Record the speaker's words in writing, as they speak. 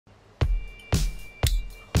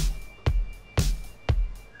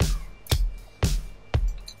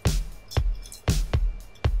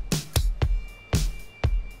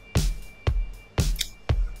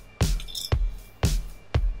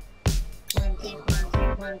Hi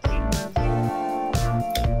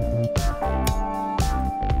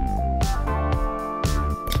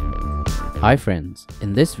friends,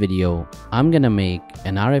 in this video, I'm gonna make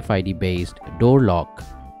an RFID based door lock.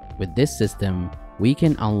 With this system, we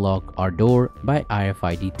can unlock our door by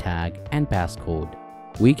RFID tag and passcode.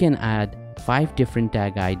 We can add 5 different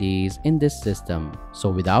tag IDs in this system. So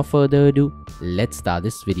without further ado, let's start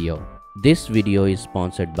this video. This video is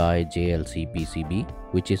sponsored by JLC PCB,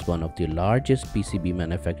 which is one of the largest PCB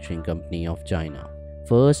manufacturing company of China.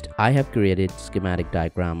 First, I have created schematic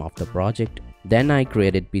diagram of the project. Then I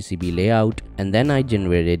created PCB layout, and then I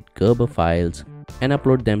generated Gerber files and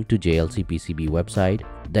upload them to JLC PCB website.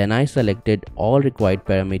 Then I selected all required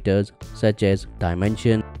parameters such as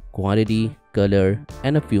dimension, quantity, color,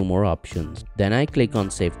 and a few more options. Then I click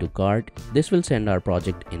on Save to Cart. This will send our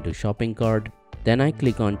project into shopping cart. Then I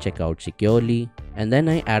click on Checkout securely, and then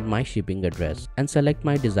I add my shipping address and select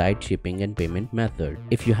my desired shipping and payment method.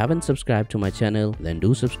 If you haven't subscribed to my channel, then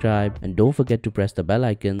do subscribe and don't forget to press the bell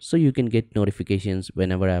icon so you can get notifications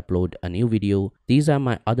whenever I upload a new video. These are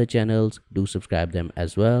my other channels, do subscribe them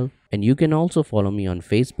as well. And you can also follow me on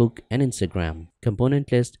Facebook and Instagram.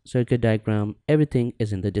 Component list, circuit diagram, everything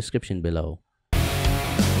is in the description below.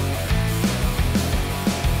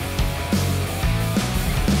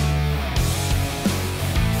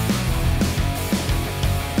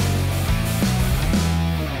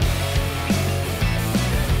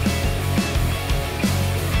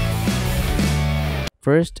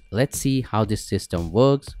 First, let's see how this system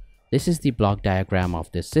works. This is the block diagram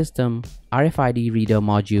of this system. RFID reader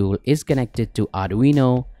module is connected to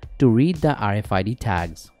Arduino to read the RFID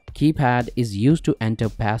tags. Keypad is used to enter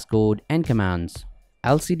passcode and commands.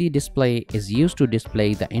 LCD display is used to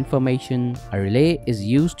display the information. A relay is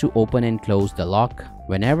used to open and close the lock.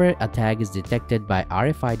 Whenever a tag is detected by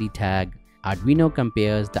RFID tag, Arduino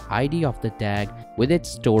compares the ID of the tag with its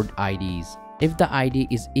stored IDs. If the ID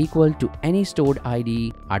is equal to any stored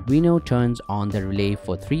ID, Arduino turns on the relay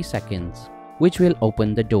for 3 seconds, which will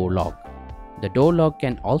open the door lock. The door lock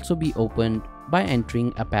can also be opened by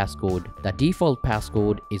entering a passcode. The default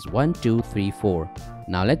passcode is 1234.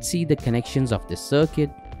 Now let's see the connections of this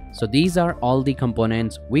circuit. So these are all the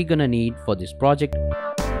components we're gonna need for this project.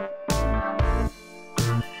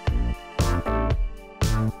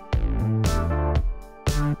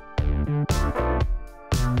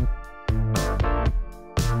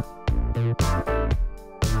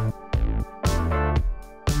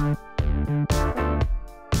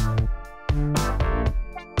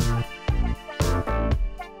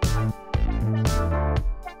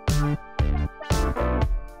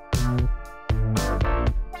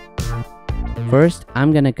 First,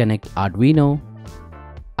 I'm gonna connect Arduino.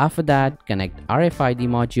 After that, connect RFID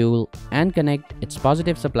module and connect its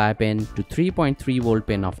positive supply pin to 3.3 volt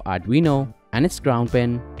pin of Arduino and its ground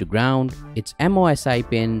pin to ground, its MOSI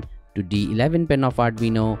pin to D11 pin of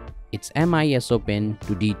Arduino, its MISO pin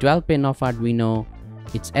to D12 pin of Arduino,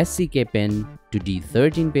 its SCK pin to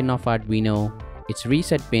D13 pin of Arduino, its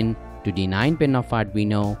reset pin to D9 pin of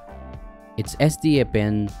Arduino, its SDA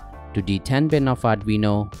pin to D10 pin of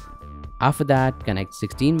Arduino. After that, connect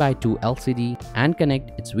 16x2 LCD and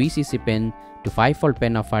connect its VCC pin to 5V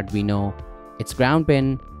pin of Arduino, its ground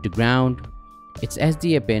pin to ground, its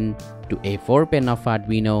SDA pin to A4 pin of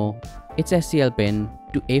Arduino, its SCL pin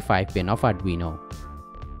to A5 pin of Arduino.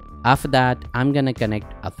 After that, I'm gonna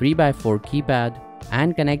connect a 3x4 keypad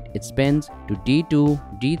and connect its pins to D2,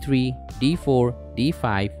 D3, D4,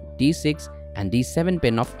 D5, D6 and D7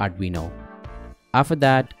 pin of Arduino. After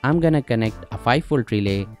that, I'm gonna connect a 5V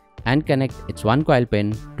relay and connect its 1 coil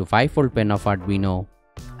pin to 5V pin of Arduino.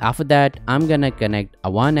 After that, I'm gonna connect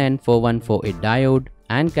a 1N4148 diode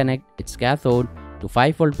and connect its cathode to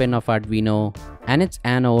 5V pin of Arduino and its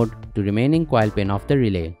anode to remaining coil pin of the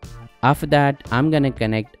relay. After that, I'm gonna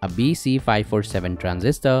connect a BC547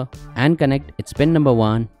 transistor and connect its pin number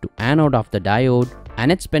 1 to anode of the diode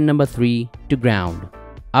and its pin number 3 to ground.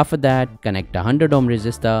 After that, connect a 100 ohm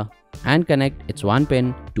resistor and connect its 1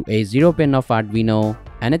 pin to A0 pin of Arduino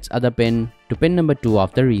and its other pin to pin number 2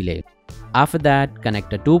 of the relay. After that,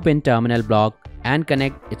 connect a 2-pin terminal block and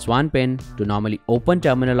connect its 1 pin to normally open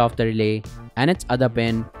terminal of the relay and its other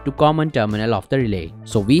pin to common terminal of the relay.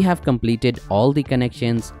 So we have completed all the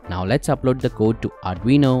connections. Now let's upload the code to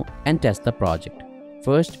Arduino and test the project.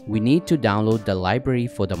 First, we need to download the library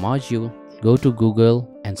for the module. Go to Google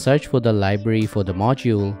and search for the library for the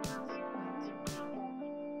module.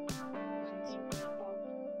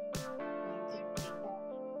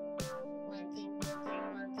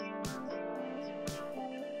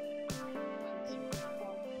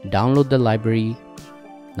 Download the library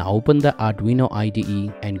Now open the Arduino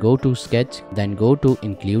IDE and go to Sketch, then go to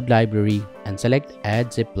Include Library and select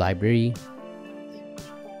Add Zip Library.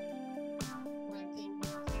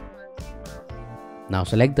 Now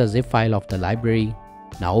select the zip file of the library.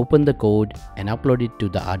 Now open the code and upload it to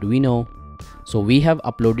the Arduino. So we have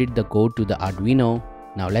uploaded the code to the Arduino.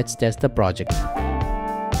 Now let's test the project.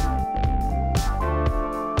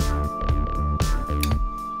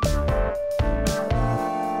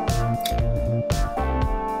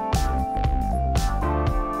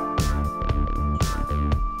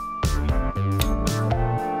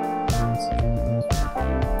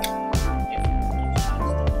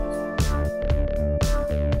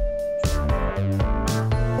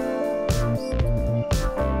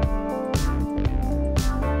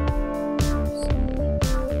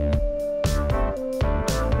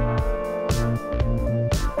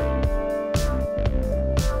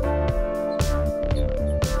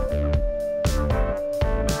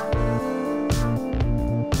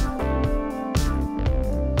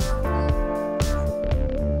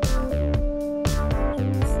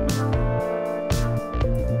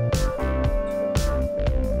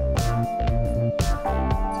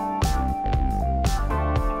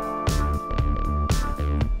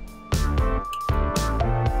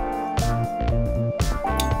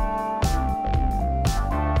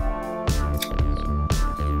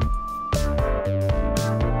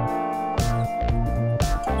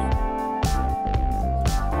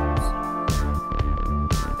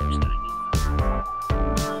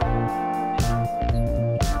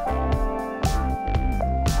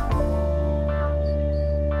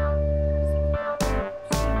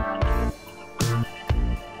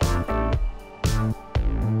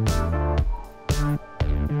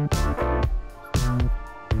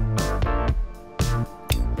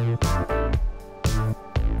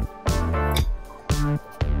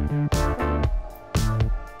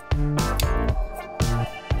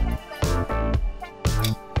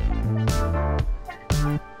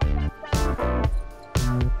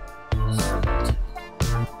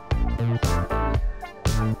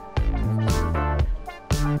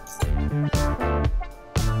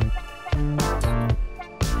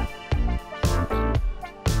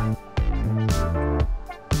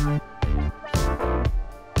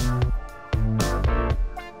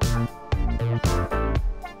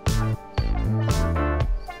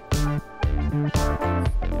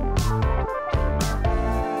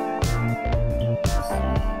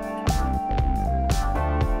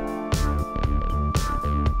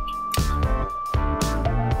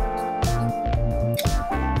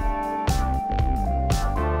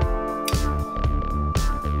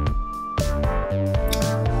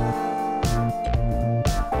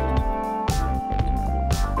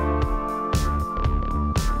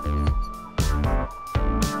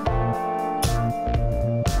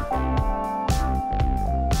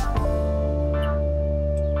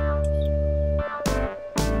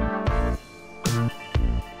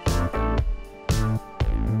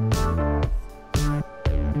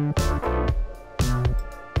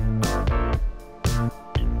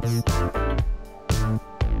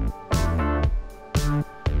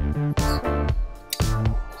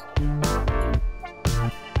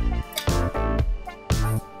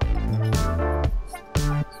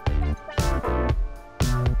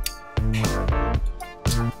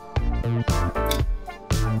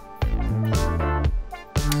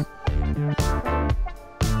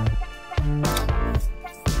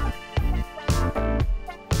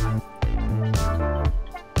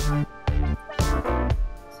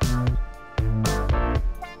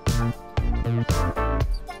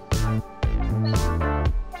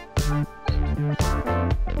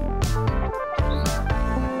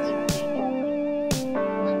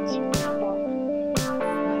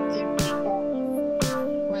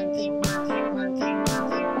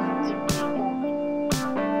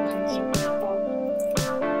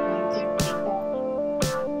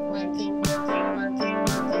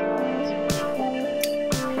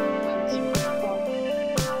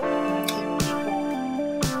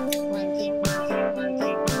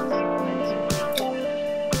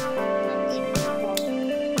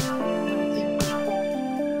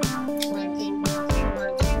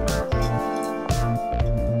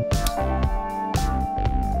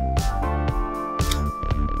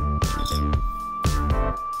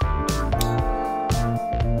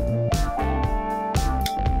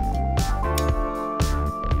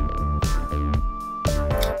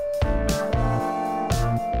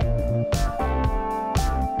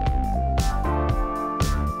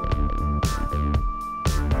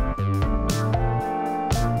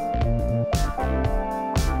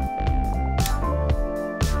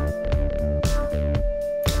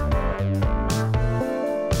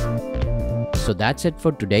 So that's it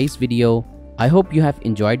for today's video. I hope you have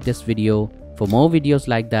enjoyed this video. For more videos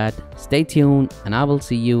like that, stay tuned and I will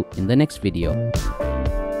see you in the next video.